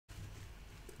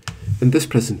In this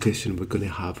presentation, we're going to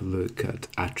have a look at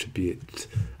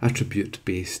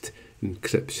attribute-based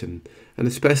encryption, and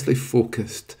especially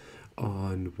focused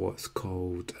on what's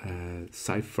called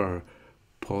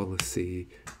Ciphertext-Policy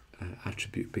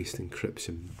attribute-based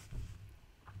encryption.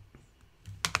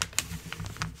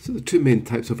 So the two main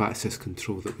types of access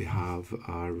control that we have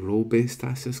are role-based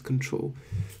access control.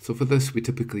 So for this, we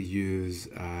typically use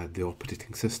the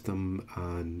operating system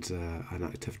and an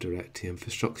Active Directory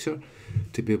infrastructure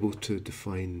to be able to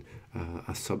define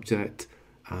a subject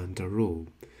and a role.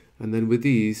 And then with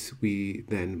these, we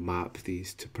then map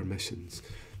these to permissions.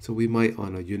 So we might,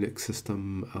 on a Unix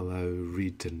system, allow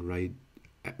read,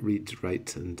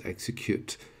 write, and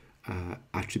execute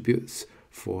attributes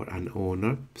for an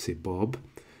owner, say Bob.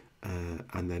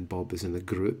 And then Bob is in a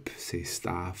group, say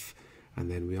staff,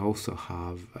 and then we also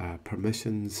have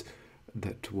permissions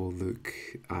that will look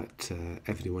at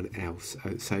everyone else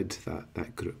outside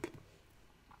that group.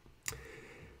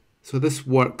 So this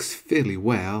works fairly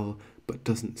well, but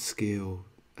doesn't scale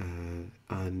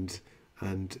and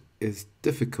is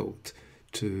difficult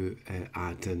to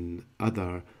add in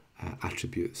other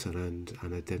attributes around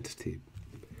an identity.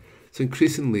 So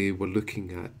increasingly we're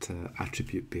looking at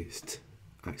attribute-based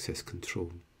access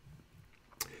control.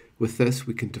 With this,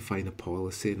 we can define a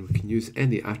policy and we can use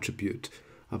any attribute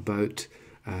about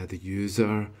the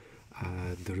user,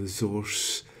 the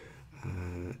resource,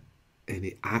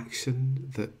 any action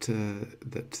that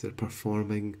they're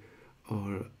performing,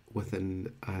 or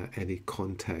within any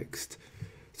context.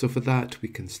 So for that, we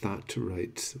can start to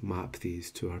map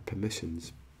these to our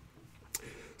permissions.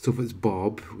 So if it's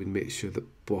Bob, we make sure that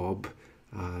Bob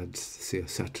adds, say, a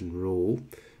certain role,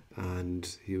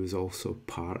 and he was also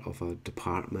part of a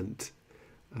department,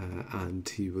 and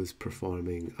he was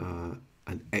performing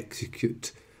an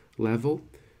execute level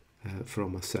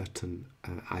from a certain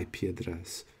IP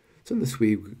address. So in this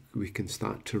way, we can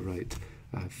start to write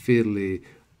fairly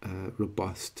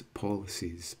robust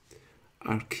policies.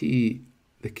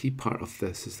 The key part of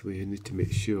this is that we need to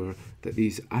make sure that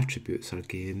these attributes are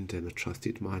gained in a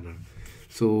trusted manner.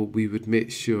 So we would make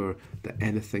sure that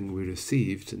anything we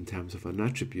received in terms of an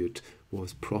attribute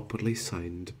was properly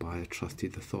signed by a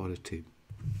trusted authority.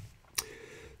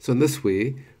 So in this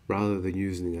way, rather than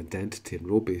using identity and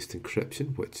role-based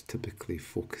encryption, which typically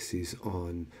focuses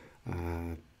on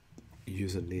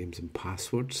usernames and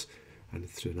passwords, and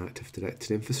through an Active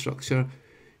Directory infrastructure,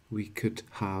 we could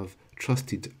have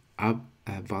trusted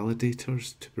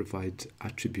validators to provide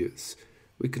attributes.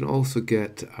 We can also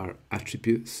get our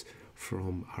attributes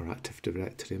from our Active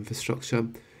Directory infrastructure,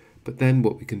 but then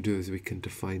what we can do is we can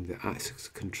define the access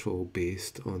control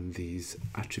based on these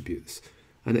attributes,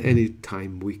 and at any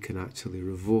time we can actually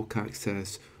revoke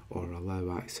access or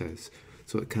allow access,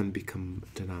 so it can become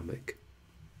dynamic.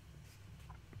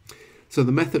 So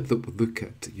the method that we'll look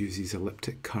at uses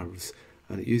elliptic curves,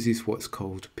 and it uses what's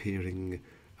called pairing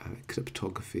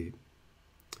cryptography.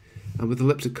 And with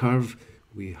elliptic curve,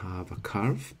 we have a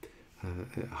curve.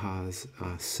 It has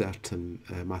a certain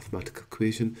mathematical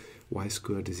equation, y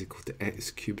squared is equal to x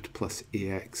cubed plus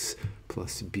ax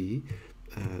plus b.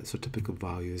 So typical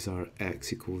values are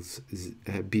x equals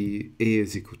b, a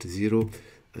is equal to 0,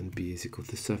 and b is equal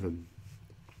to 7.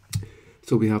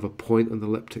 So we have a point on the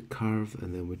elliptic curve,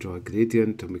 and then we draw a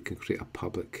gradient, and we can create a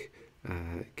public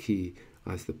key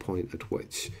as the point at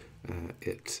which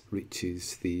it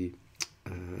reaches the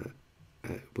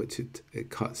it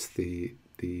cuts the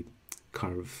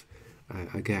curve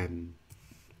again.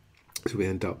 So we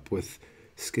end up with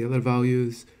scalar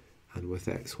values and with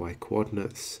xy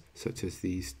coordinates, such as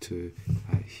these two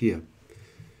here.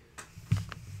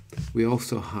 We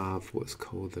also have what's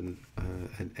called an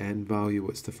n value,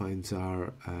 which defines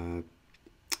our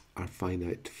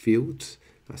finite field.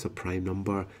 That's a prime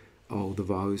number. All the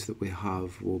values that we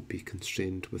have will be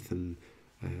constrained within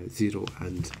 0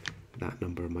 and that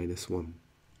number minus 1.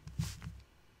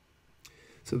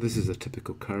 So this is a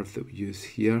typical curve that we use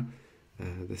here.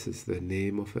 This is the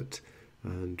name of it,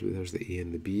 and there's the a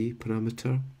and the b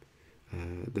parameter.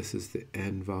 This is the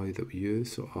n value that we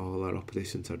use, so all our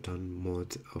operations are done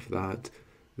mod of that.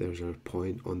 There's our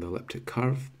point on the elliptic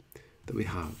curve that we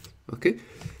have. Okay.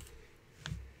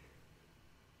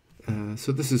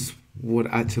 So this is what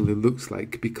it actually looks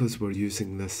like. Because we're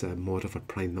using this mod of a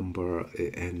prime number,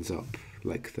 it ends up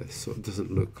like this. So it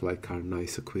doesn't look like our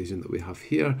nice equation that we have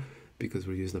here, because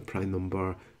we're using a prime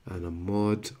number and a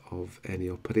mod of any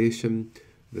operation.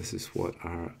 This is what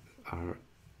our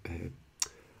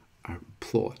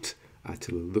plot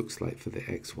actually looks like for the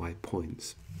xy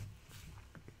points.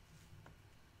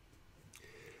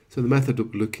 So the method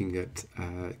of looking at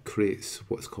creates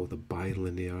what's called a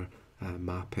bilinear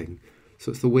mapping. So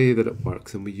it's the way that it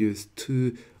works, and we use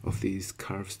two of these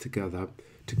curves together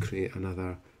to create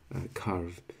another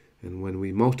curve. And when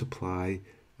we multiply,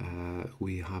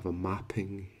 we have a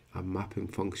mapping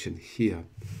function here.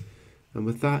 And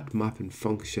with that mapping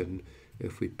function,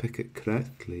 if we pick it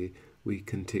correctly, we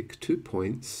can take 2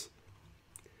 points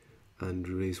and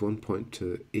raise one point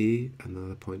to A,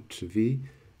 another point to V,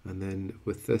 and then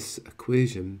with this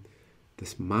equation,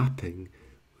 this mapping,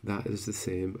 that is the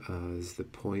same as the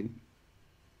point,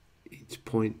 each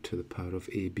point to the power of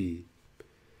AB.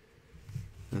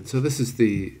 And so this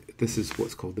is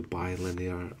what's called the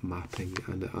bilinear mapping,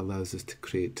 and it allows us to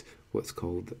create what's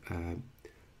called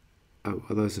our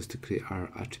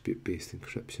attribute-based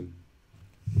encryption.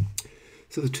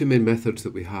 So the two main methods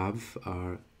that we have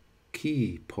are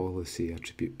key policy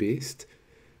attribute-based,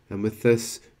 and with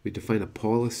this we define a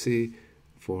policy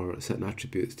for certain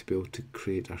attributes to be able to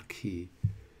create our key.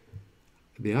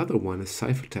 The other one is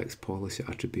Ciphertext-Policy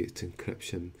attribute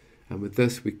encryption, and with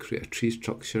this we create a tree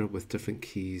structure with different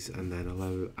keys and then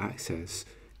allow access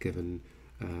given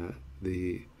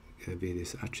the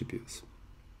various attributes.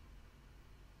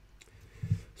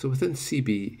 So within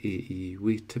cp-abe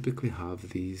we typically have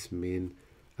these main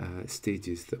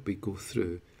stages that we go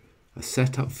through. A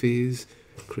setup phase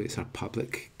creates our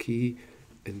public key,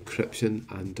 encryption,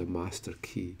 and a master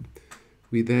key.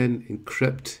 We then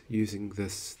encrypt using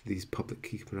these public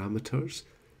key parameters,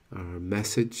 our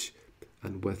message,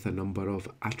 and with a number of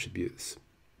attributes.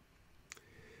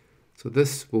 So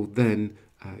this will then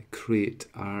create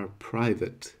our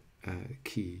private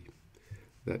key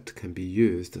that can be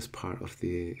used as part of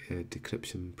the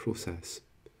decryption process.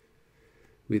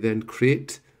 We then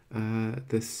create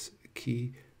this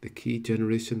key, the key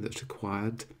generation that's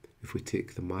required if we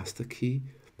take the master key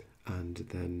and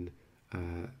then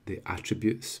the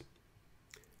attributes,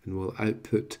 and we'll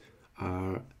output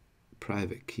our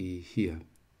private key here.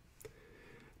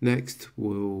 Next,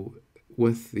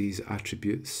 with these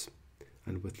attributes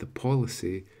and with the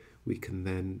policy, we can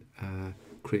then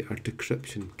create our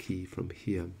decryption key from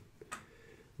here.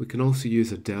 We can also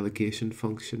use a delegation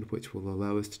function which will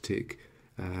allow us to take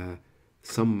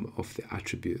some of the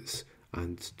attributes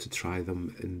and to try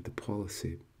them in the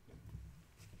policy.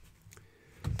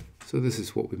 So this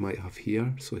is what we might have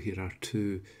here. So here are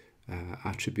two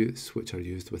attributes which are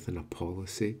used within a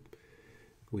policy.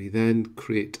 We then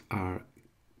create our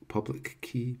public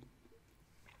key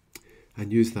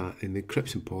and use that in the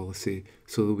encryption policy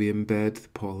so that we embed the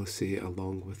policy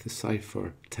along with the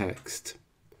ciphertext.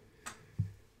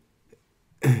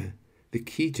 The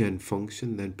keygen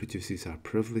function then produces our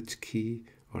privilege key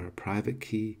or a private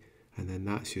key, and then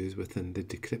that's used within the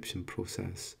decryption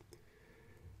process.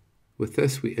 With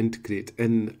this, we integrate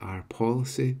in our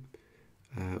policy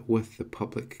with the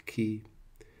public key,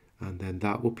 and then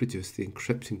that will produce the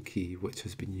encryption key which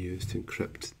has been used to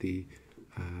encrypt the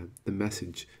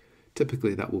message.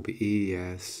 Typically that will be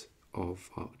AES of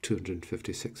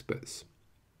 256 bits.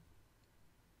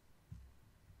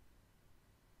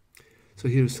 So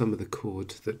here's some of the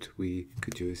code that we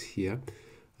could use here.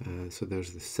 So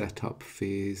there's the setup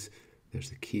phase,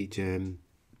 there's the keygen,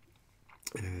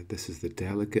 this is the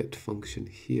delegate function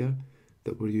here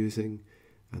that we're using,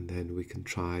 and then we can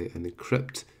try and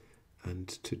encrypt and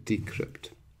to decrypt.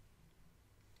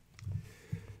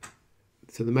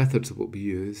 So the methods of what we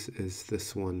use is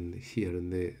this one here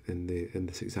in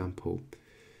this example.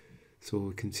 So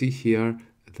we can see here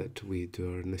that we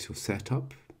do our initial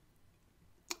setup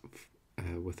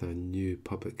with a new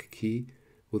public key.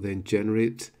 We'll then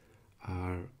generate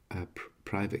our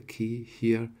private key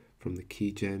here from the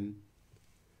keygen,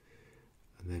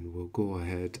 and then we'll go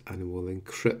ahead and we'll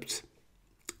encrypt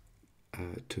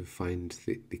to find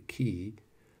the key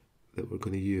that we're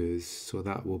going to use. So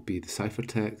that will be the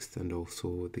ciphertext and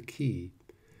also the key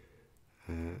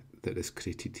that is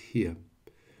created here.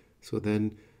 So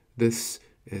then this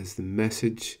is the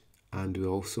message, and we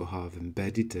also have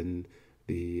embedded in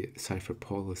the cipher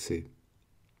policy.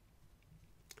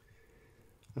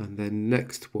 And then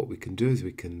next what we can do is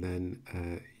we can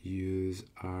then use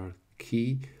our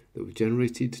key that we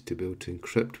generated to be able to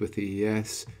encrypt with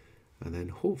AES, and then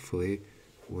hopefully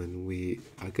when we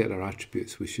get our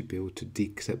attributes we should be able to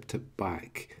decrypt it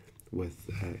back with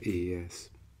AES.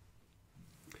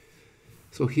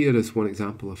 So here is one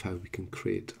example of how we can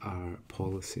create our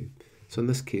policy. So in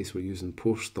this case we're using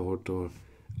post-stored or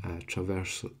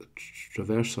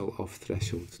traversal of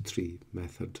threshold tree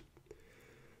method.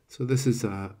 So this is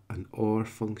an OR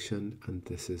function, and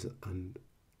this is an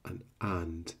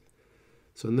AND.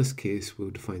 So in this case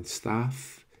we'll define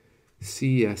staff,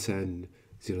 CSN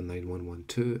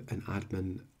 09112 and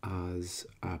admin as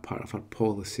part of our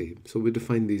policy. So we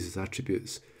define these as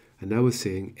attributes. And now we're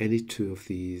saying any two of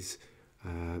these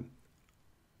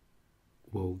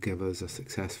will give us a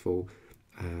successful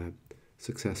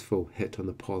hit on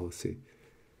the policy.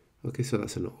 Okay, so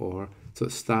that's an OR. So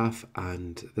it's staff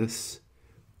and this,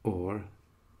 or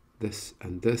this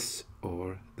and this,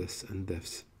 or this and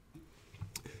this.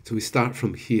 So we start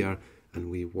from here and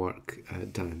we work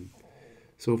down.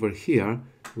 So over here,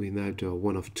 we now do a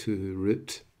 1 of 2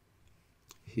 root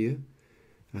here,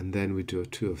 and then we do a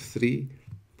 2 of 3,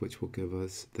 which will give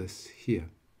us this here.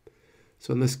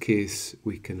 So in this case,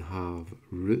 we can have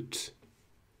root,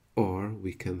 or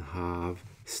we can have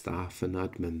staff and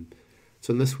admin.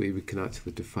 So in this way, we can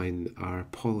actually define our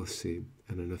policy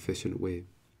in an efficient way.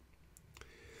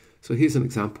 So here's an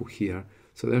example here.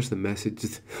 So there's the message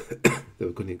that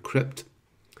we're going to encrypt,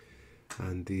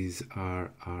 and these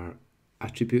are our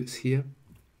attributes here.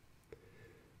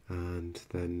 And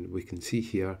then we can see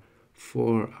here,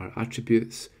 for our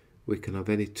attributes, we can have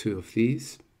any two of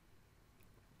these.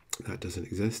 That doesn't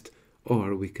exist.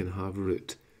 Or we can have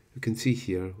root. You can see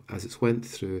here, as it's went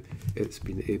through, it's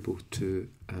been able to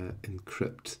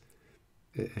decrypt.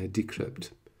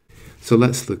 So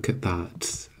let's look at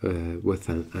that with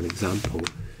an example.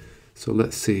 So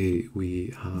let's say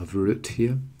we have root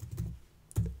here.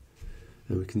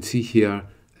 And we can see here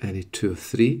any 2 of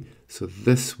 3. So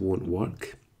this won't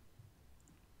work.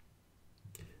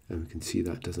 And we can see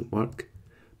that doesn't work.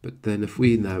 But then if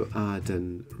we now add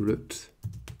in root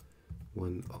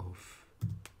 1 of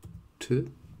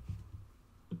 2,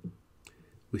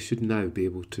 we should now be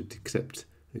able to decrypt.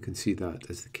 You can see that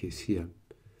is the case here.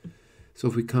 So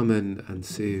if we come in and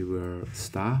say we're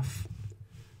staff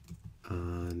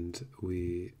and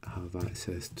we have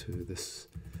access to this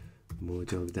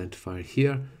module identifier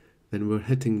here, then we're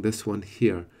hitting this one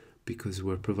here because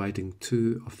we're providing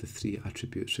 2 of the 3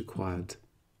 attributes required.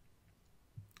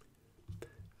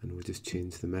 And we'll just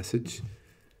change the message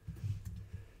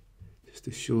just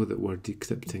to show that we're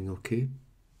decrypting okay.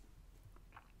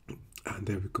 And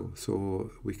there we go.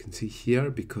 So we can see here,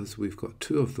 because we've got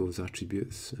 2 of those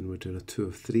attributes and we're doing a 2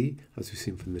 of 3, as we've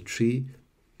seen from the tree,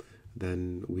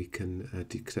 then we can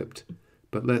decrypt.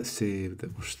 But let's say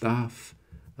that we're staff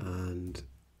and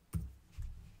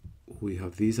we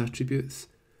have these attributes.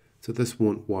 So this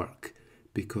won't work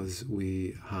because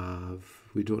we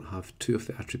don't have 2 of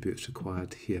the attributes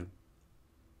required here.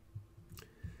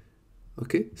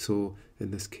 Okay, so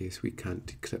in this case we can't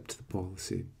decrypt the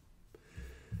policy.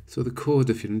 So the code,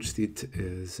 if you're interested,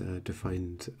 is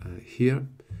defined here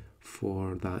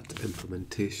for that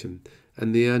implementation.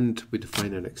 In the end, we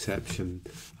define an exception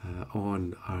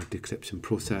on our decryption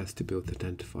process to be able to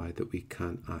identify that we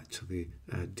can't actually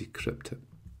decrypt it.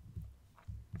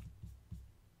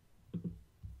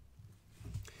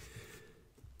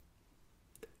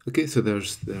 Okay, so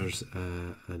there's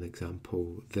an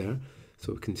example there.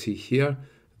 So we can see here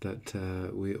that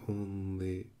we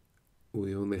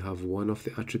only have 1 of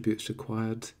the attributes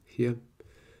required here,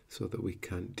 so that we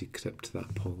can't decrypt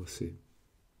that policy.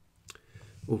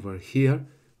 Over here,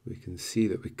 we can see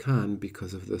that we can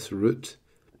because of this root,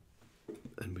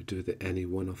 and we do the any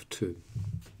 1 of 2.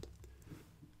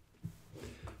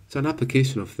 So an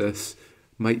application of this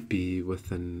might be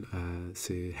within,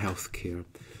 say, healthcare.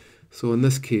 So in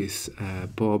this case,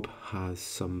 Bob has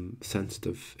some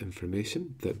sensitive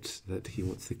information that he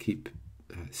wants to keep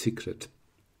secret.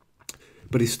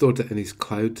 But he stored it in his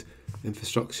cloud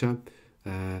infrastructure,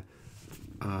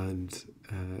 and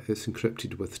it's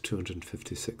encrypted with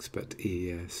 256-bit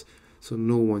AES. So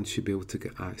no one should be able to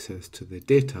get access to the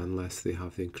data unless they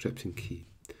have the encryption key.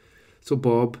 So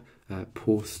Bob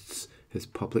posts his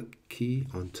public key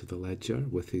onto the ledger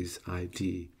with his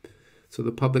ID. So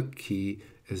the public key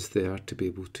is there to be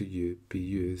able to be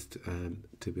used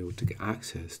to be able to get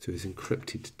access to his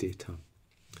encrypted data.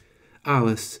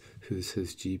 Alice, who's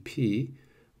his GP,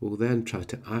 will then try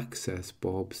to access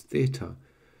Bob's data.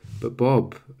 But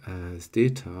Bob's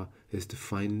data is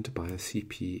defined by a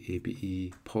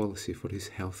cp-abe policy for his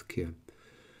healthcare.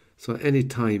 So at any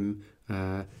time,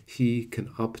 he can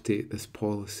update this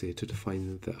policy to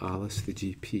define that Alice, the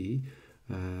GP,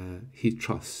 he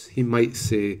trusts. He might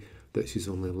say that she's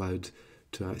only allowed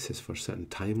to access for a certain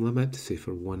time limit, say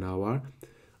for 1 hour,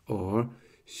 or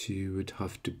she would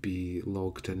have to be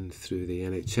logged in through the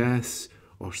NHS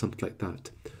or something like that.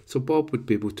 So Bob would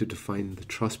be able to define the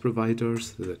trust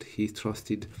providers that he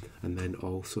trusted, and then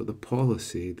also the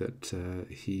policy that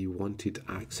he wanted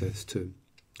access to.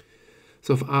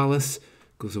 So if Alice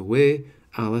goes away,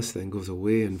 Alice then goes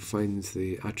away and finds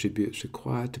the attributes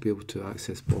required to be able to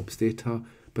access Bob's data,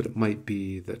 but it might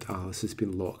be that Alice has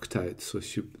been locked out, so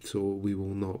we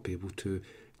will not be able to.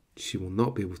 She will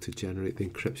not be able to generate the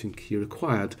encryption key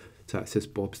required to access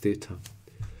Bob's data.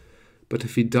 But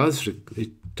if he does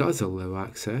allow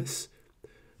access,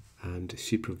 and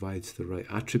she provides the right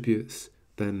attributes,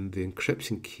 then the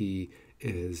encryption key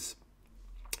is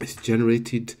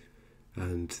generated,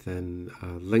 and then a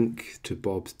link to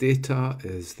Bob's data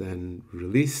is then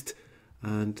released,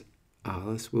 and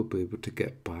Alice will be able to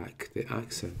get back the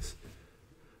access.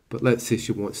 But let's say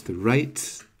she wants to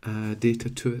write data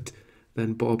to it,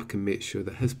 then Bob can make sure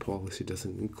that his policy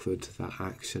doesn't include that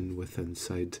action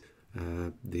inside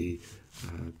the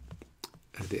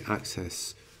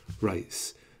access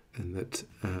rights, and that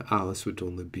Alice would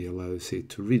only be allowed, say,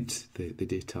 to read the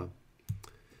data.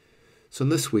 So in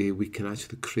this way, we can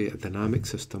actually create a dynamic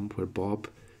system where Bob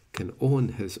can own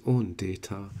his own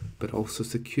data, but also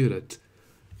secure it.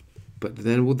 But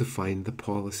then we'll define the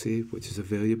policy, which is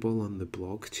available on the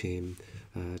blockchain,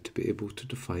 to be able to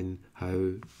define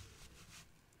how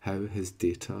his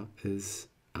data is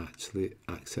actually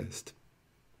accessed.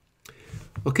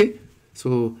 Okay,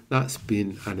 so that's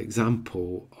been an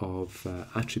example of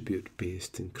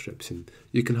attribute-based encryption.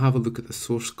 You can have a look at the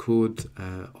source code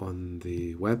on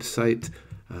the website,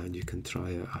 and you can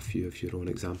try a few of your own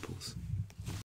examples.